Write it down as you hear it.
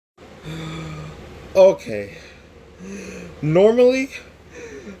Okay. Normally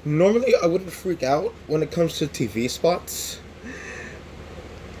I wouldn't freak out when it comes to TV spots.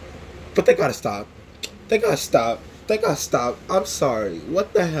 But they gotta stop. They gotta stop. They gotta stop. I'm sorry.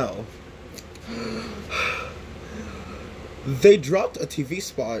 What the hell? They dropped a TV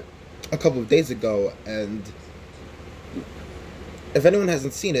spot a couple of days ago, and if anyone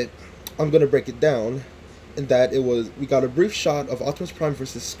hasn't seen it, I'm gonna break it down. In that we got a brief shot of Optimus Prime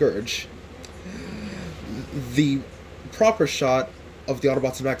versus Scourge, the proper shot of the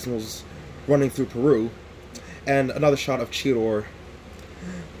Autobots and Maximals running through Peru, and another shot of Cheetor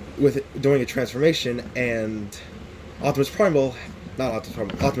doing a transformation, and Optimus Prime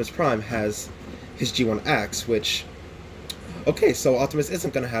has his G1 axe, which, okay, so Optimus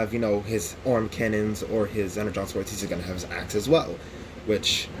isn't going to have, his arm cannons or his Energon swords, he's going to have his axe as well,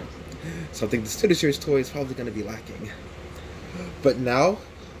 which, something the Studio Series toy is probably going to be lacking. But now,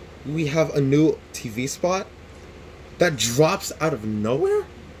 we have a new TV spot that drops out of nowhere?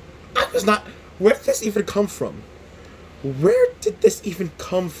 Where did this even come from? Where did this even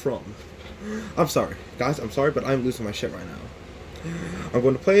come from? I'm sorry, guys, I'm sorry, but I'm losing my shit right now. I'm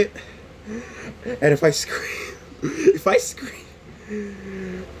going to play it, and if I scream,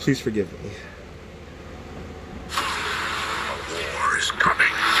 please forgive me. A war is coming.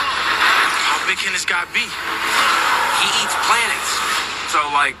 How big can this guy be? He eats planets, so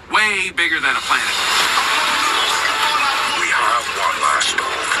like way bigger than a planet. We have one last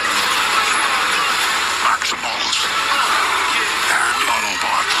dog. Maximals and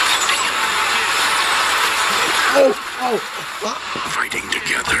Autobots. Oh! Fighting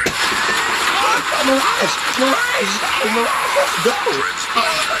together. Mirage, let's go!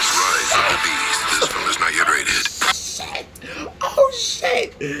 Rise of the Beast. This film is not yet rated. Shit! Oh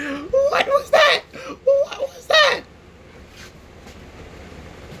shit! What was that? What was that?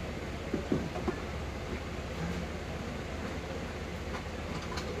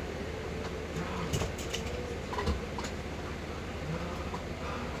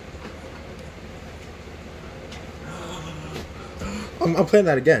 I'm playing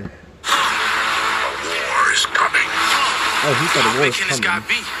that again. A war is coming. Oh, he said a war is How big can this guy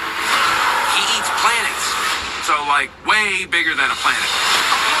coming. be? He eats planets, so like way bigger than a planet.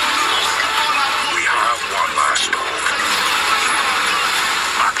 We have one last dog.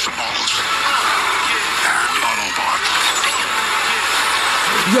 Maximals and Autobots.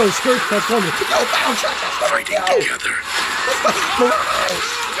 Yo, Scourge transforming. Yo, Fighting together. Mirage!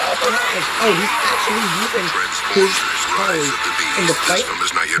 Yo, Mirage! Oh, he's actually using his powers in the fight? This film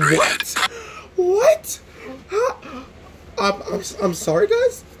is not yet rated. What? I'm sorry,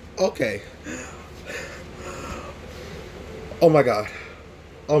 guys? Okay. Oh my god.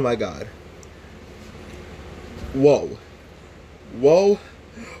 Oh my god. Whoa. Whoa.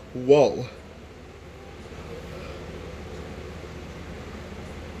 Whoa.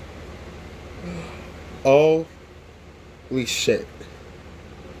 Holy shit.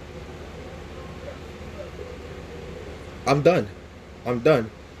 I'm done. I'm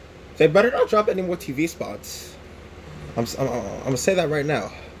done. They better not drop any more TV spots. I'm gonna say that right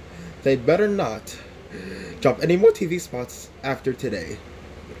now. They better not drop any more TV spots after today,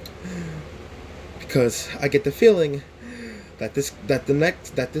 because I get the feeling that this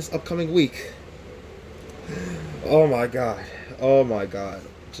upcoming week. Oh my god. Oh my god.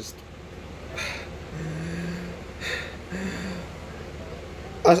 Just.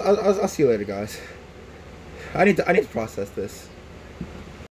 I'll see you later, guys. I need to process this.